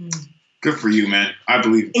 Good for you, man. I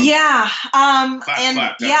believe. Yeah. Clap.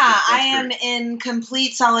 That's I am great. in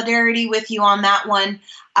complete solidarity with you on that one.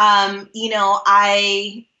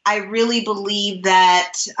 I really believe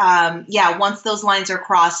that, once those lines are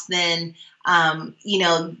crossed, then,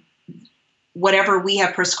 whatever we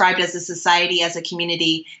have prescribed as a society, as a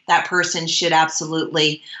community, that person should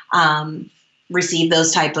absolutely receive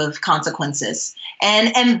those type of consequences.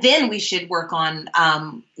 And then we should work on,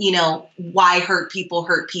 why hurt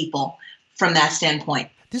people from that standpoint.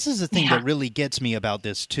 This is the thing that really gets me about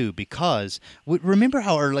this, too, because remember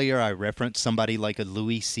how earlier I referenced somebody like a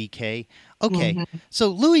Louis C.K.? Okay, so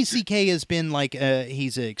Louis C.K. has been like,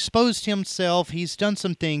 he's exposed himself, he's done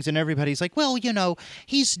some things, and everybody's like, well,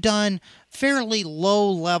 he's done fairly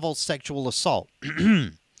low-level sexual assault.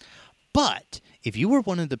 But if you were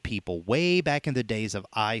one of the people way back in the days of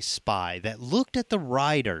I Spy that looked at the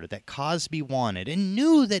writer that Cosby wanted and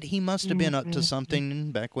knew that he must have been up to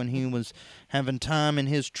something back when he was having time in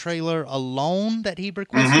his trailer alone that he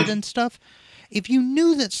requested and stuff, if you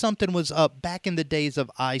knew that something was up back in the days of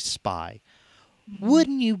I Spy,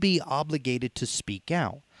 wouldn't you be obligated to speak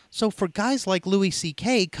out? So for guys like Louis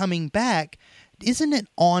C.K. coming back, isn't it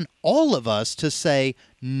on all of us to say,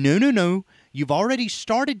 no, you've already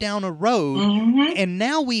started down a road, and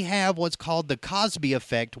now we have what's called the Cosby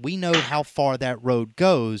effect. We know how far that road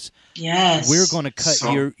goes. Yes. We're going to cut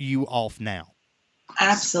you off now.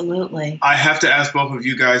 Absolutely. I have to ask both of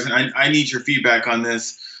you guys, and I need your feedback on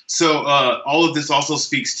this. So all of this also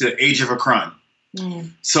speaks to age of a crime.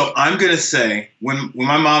 So I'm going to say when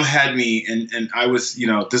my mom had me and I was,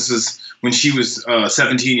 this was when she was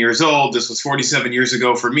 17 years old. This was 47 years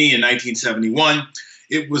ago for me in 1971.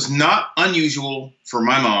 It was not unusual for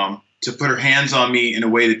my mom to put her hands on me in a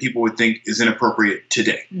way that people would think is inappropriate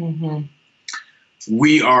today.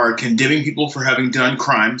 We are condemning people for having done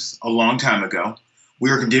crimes a long time ago.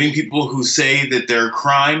 We are condemning people who say that their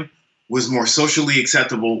crime was more socially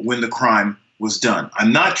acceptable when the crime was done.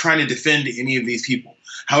 I'm not trying to defend any of these people.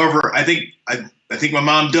 However, I think my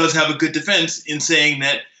mom does have a good defense in saying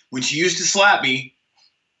that when she used to slap me,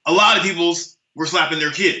 a lot of people were slapping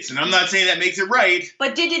their kids, and I'm not saying that makes it right.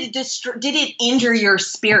 But did it injure your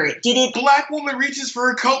spirit? Did it? Black woman reaches for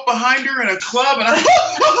her coat behind her in a club, and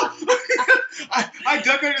I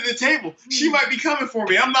duck under the table. She might be coming for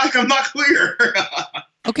me. I'm not clear.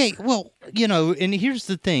 Okay, well, and here's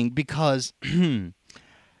the thing, because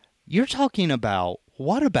you're talking about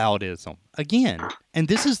whataboutism again. And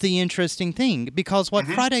this is the interesting thing, because what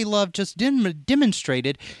Friday Love just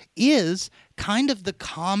demonstrated is kind of the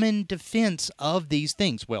common defense of these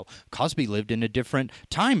things. Well, Cosby lived in a different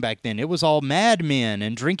time back then. It was all Mad Men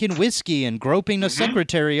and drinking whiskey and groping a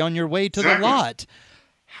secretary on your way to the lot.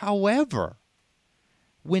 However,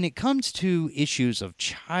 when it comes to issues of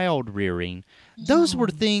child rearing, those were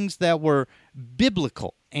things that were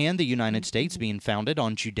biblical. And the United States being founded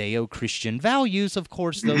on Judeo-Christian values, of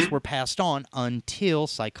course, those were passed on until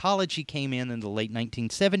psychology came in the late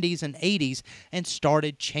 1970s and 80s and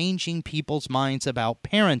started changing people's minds about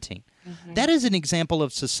parenting. That is an example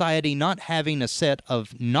of society not having a set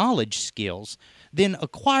of knowledge skills, then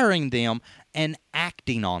acquiring them and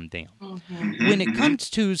acting on them. When it comes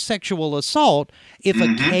to sexual assault, if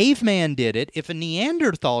a caveman did it, if a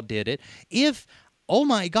Neanderthal did it, oh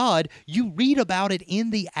my God, you read about it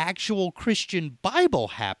in the actual Christian Bible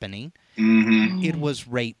happening. It was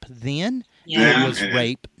rape then. It was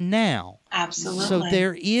rape now. Absolutely. So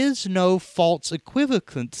there is no false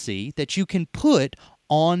equivalency that you can put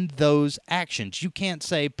on those actions. You can't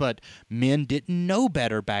say, but men didn't know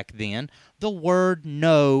better back then. The word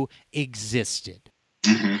know existed.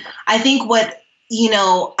 I think what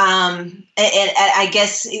and I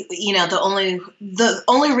guess, the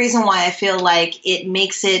only reason why I feel like it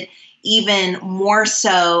makes it even more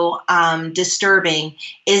so disturbing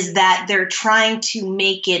is that they're trying to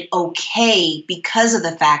make it okay because of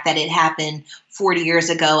the fact that it happened 40 years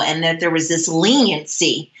ago and that there was this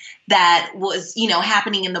leniency that was,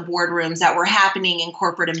 happening in the boardrooms, that were happening in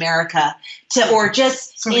corporate America or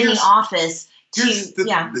just in the office. You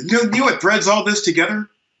know what threads all this together?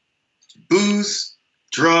 Booze,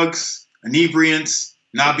 drugs, inebriants,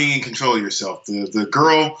 not being in control of yourself. The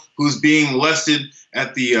girl who's being molested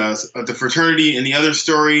at the fraternity, and the other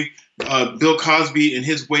story, Bill Cosby and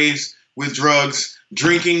his ways with drugs,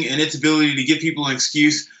 drinking, and its ability to give people an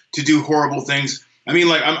excuse to do horrible things. I mean,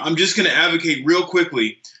 I'm just going to advocate real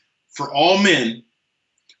quickly for all men.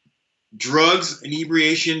 Drugs,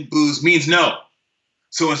 inebriation, booze means no.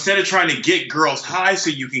 So instead of trying to get girls high so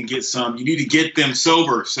you can get some, you need to get them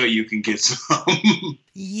sober so you can get some.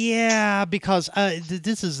 Yeah, because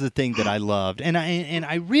this is the thing that I loved, and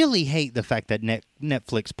I really hate the fact that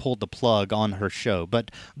Netflix pulled the plug on her show.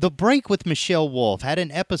 But The Break with Michelle Wolf had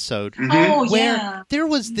an episode where there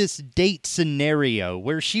was this date scenario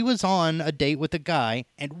where she was on a date with a guy,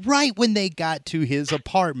 and right when they got to his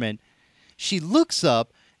apartment, she looks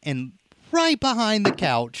up, and right behind the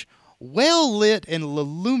couch, well lit and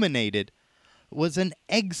illuminated, was an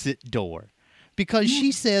exit door. Because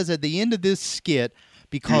she says at the end of this skit,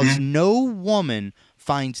 because no woman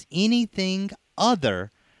finds anything other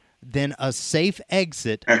than a safe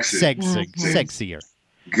exit sexier.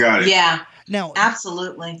 Got it. Yeah. Now,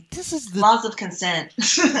 absolutely. This is the laws of consent.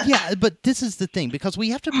 Yeah, but this is the thing, because we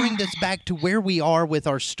have to bring this back to where we are with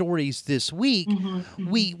our stories this week.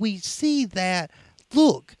 We see that,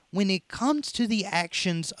 look, when it comes to the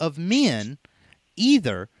actions of men,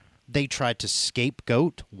 either they tried to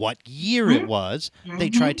scapegoat what year it was, they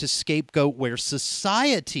tried to scapegoat where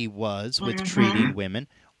society was with treating women,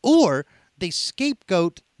 or they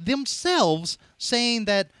scapegoat themselves, saying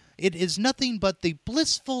that it is nothing but the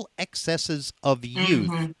blissful excesses of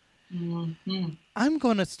youth. I'm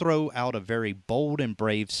going to throw out a very bold and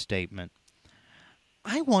brave statement.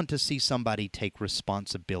 I want to see somebody take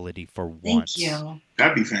responsibility for once. Thank you.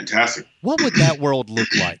 That'd be fantastic. What would that world look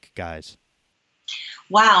like, guys?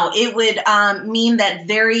 Wow, it would mean that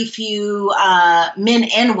very few men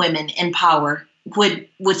and women in power would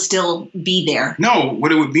still be there. No,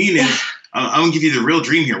 what it would mean is, I'm going to give you the real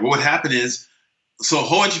dream here. What would happen is, so a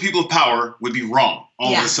whole bunch of people of power would be wrong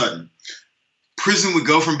all of a sudden. Prison would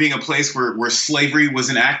go from being a place where slavery was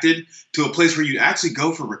enacted to a place where you'd actually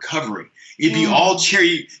go for recovery. It'd be all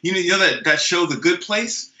charity. You know that show, The Good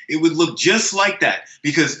Place? It would look just like that.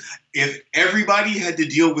 Because if everybody had to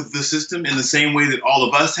deal with the system in the same way that all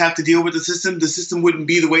of us have to deal with the system wouldn't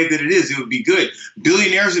be the way that it is. It would be good.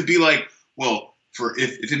 Billionaires would be like, well, for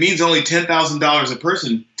if it means only $10,000 a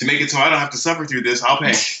person to make it so I don't have to suffer through this, I'll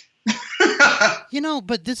pay.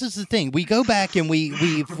 But this is the thing. We go back and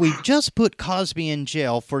we've just put Cosby in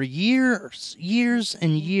jail for years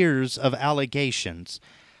and years of allegations.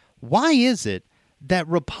 Why is it that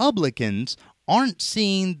Republicans aren't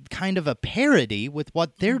seeing kind of a parody with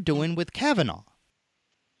what they're doing with Kavanaugh?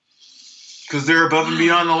 Because they're above and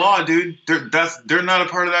beyond the law, dude. They're not a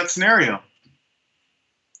part of that scenario.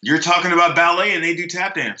 You're talking about ballet and they do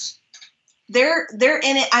tap dance. They're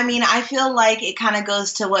in it. I mean, I feel like it kind of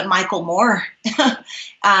goes to what Michael Moore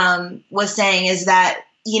was saying, is that,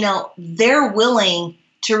 they're willing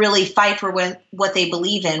to really fight for what they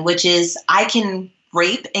believe in, which is I can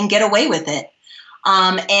rape and get away with it.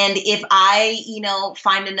 And if I,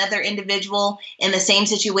 find another individual in the same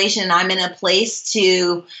situation and I'm in a place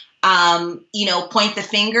to, point the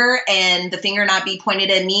finger and the finger not be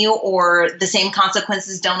pointed at me, or the same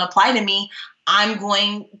consequences don't apply to me, I'm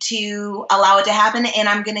going to allow it to happen, and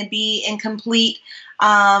I'm going to be in complete,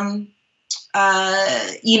 I'm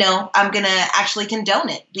going to actually condone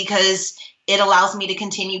it because it allows me to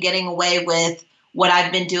continue getting away with what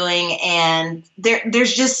I've been doing. And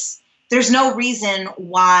there's no reason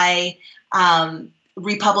why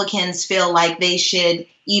Republicans feel like they should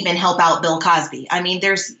even help out Bill Cosby. I mean,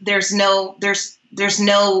 there's no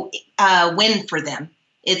win for them.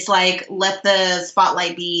 It's like, let the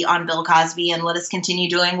spotlight be on Bill Cosby and let us continue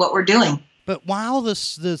doing what we're doing. But while the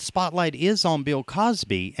spotlight is on Bill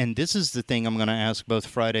Cosby, and this is the thing I'm going to ask both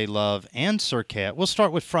Friday Love and Serqet. We'll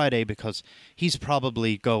start with Friday because he's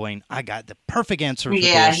probably going, I got the perfect answer for this.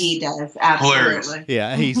 Yeah, he does. Absolutely. Hilarious.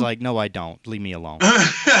 Yeah, he's like, no, I don't. Leave me alone.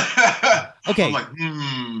 Okay, I'm like,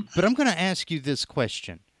 But I'm going to ask you this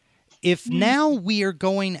question. If now we are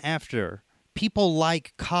going after people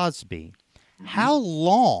like Cosby, how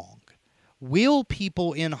long will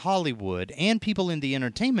people in Hollywood and people in the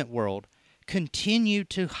entertainment world continue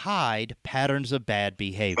to hide patterns of bad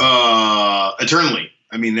behavior? Eternally.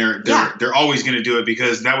 I mean, they're always going to do it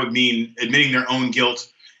because that would mean admitting their own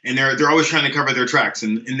guilt, and they're always trying to cover their tracks.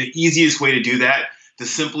 And the easiest way to do that, the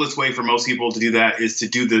simplest way for most people to do that, is to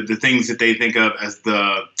do the things that they think of as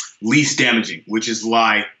the least damaging, which is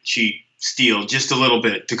lie, cheat, steal, just a little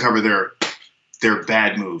bit to cover their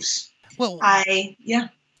bad moves. Well, yeah.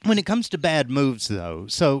 When it comes to bad moves, though,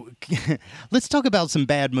 so let's talk about some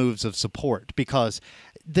bad moves of support, because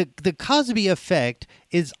the Cosby effect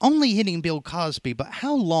is only hitting Bill Cosby, but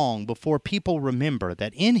how long before people remember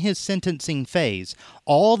that in his sentencing phase,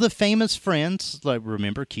 all the famous friends, like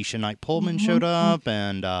remember Keisha Knight Pullman showed up,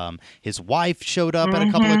 and his wife showed up at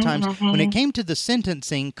a couple of times. When it came to the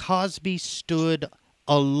sentencing, Cosby stood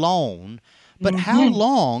alone. But how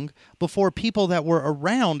long before people that were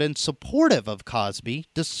around and supportive of Cosby,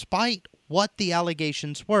 despite what the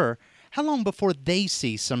allegations were, how long before they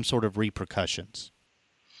see some sort of repercussions?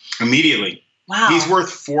 Immediately. Wow. He's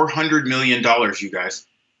worth $400 million, you guys.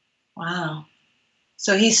 Wow.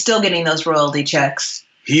 So he's still getting those royalty checks.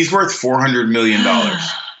 He's worth $400 million.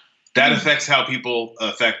 That affects how people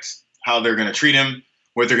how they're going to treat him,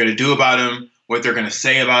 what they're going to do about him, what they're going to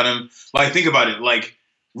say about him. Like, think about it. Like,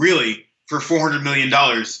 really, for $400 million,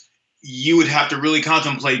 you would have to really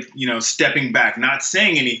contemplate, stepping back, not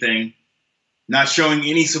saying anything, not showing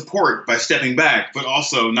any support by stepping back, but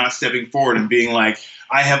also not stepping forward and being like,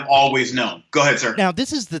 I have always known. Go ahead, sir. Now,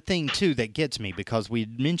 this is the thing, too, that gets me, because we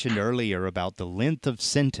mentioned earlier about the length of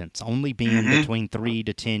sentence only being between 3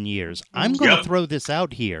 to 10 years. I'm going to throw this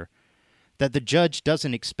out here, that the judge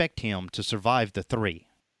doesn't expect him to survive the 3.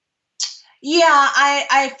 Yeah,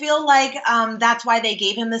 I feel like that's why they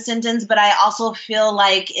gave him the sentence, but I also feel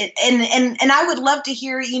like it, and I would love to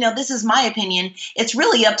hear, this is my opinion. It's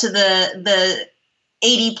really up to the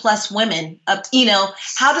 80 plus women.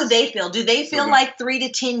 How do they feel? Do they feel like 3 to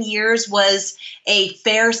 10 years was a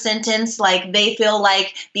fair sentence? Like they feel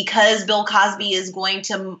like because Bill Cosby is going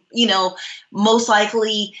to, most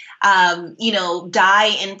likely,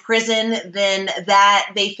 die in prison, then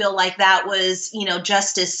that they feel like that was,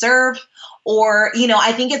 justice served. Or,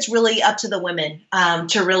 I think it's really up to the women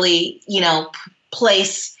to really,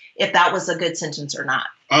 place if that was a good sentence or not.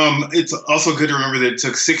 It's also good to remember that it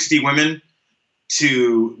took 60 women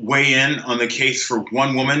to weigh in on the case for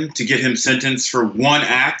one woman to get him sentenced for one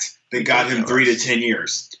act that got him 3 to 10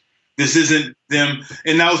 years. This isn't them.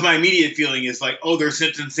 And that was my immediate feeling is like, oh, they're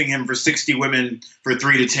sentencing him for 60 women for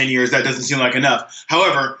 3 to 10 years. That doesn't seem like enough.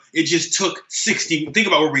 However, it just took 60. Think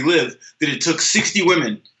about where we live, that it took 60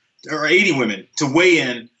 women or 80 women to weigh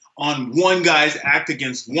in on one guy's act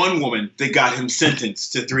against one woman that got him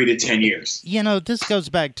sentenced to 3 to 10 years. You know, this goes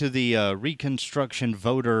back to the Reconstruction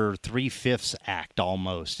Voter 3/5 Act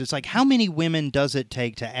almost. It's like, how many women does it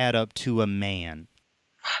take to add up to a man?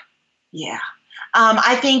 Yeah.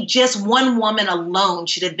 I think just one woman alone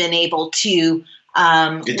should have been able to...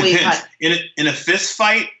 it depends. In a fist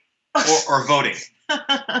fight or voting?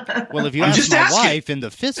 Well, if you ask my wife, in the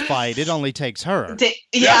fist fight, it only takes her.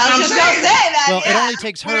 Yeah, I was just going to say that. Well, it only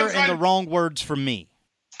takes her and the wrong words from me.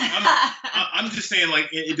 I'm just saying, like,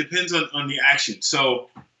 it depends on the action. So,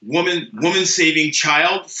 woman saving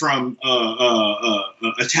child from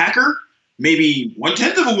attacker, maybe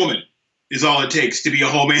 1/10 of a woman is all it takes to be a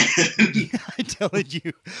whole man. I'm telling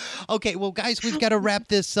you. Okay, well, guys, we've got to wrap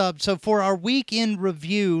this up. So for our week in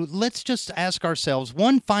review, let's just ask ourselves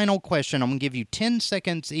one final question. I'm going to give you 10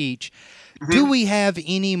 seconds each. Mm-hmm. Do we have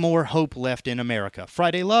any more hope left in America?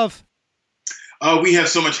 Friday Love? We have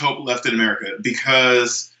so much hope left in America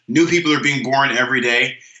because new people are being born every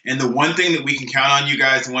day. And the one thing that we can count on, you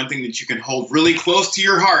guys, the one thing that you can hold really close to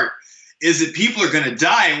your heart is that people are going to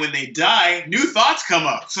die. And when they die, new thoughts come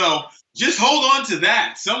up. So just hold on to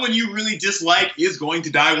that. Someone you really dislike is going to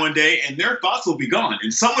die one day, and their thoughts will be gone,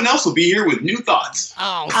 and someone else will be here with new thoughts.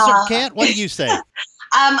 Oh, Serqet, what do you say?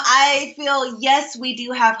 I feel, yes, we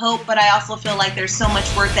do have hope, but I also feel like there's so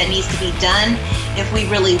much work that needs to be done if we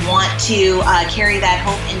really want to carry that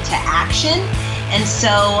hope into action. And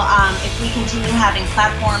so if we continue having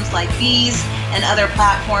platforms like these and other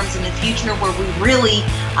platforms in the future where we really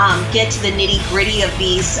get to the nitty-gritty of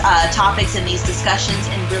these topics and these discussions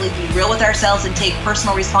and really be real with ourselves and take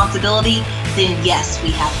personal responsibility, then yes,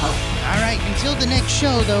 we have hope. All right, until the next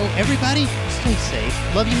show, though, everybody stay safe.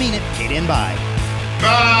 Love you, mean it. Kate and bye.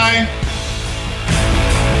 Bye.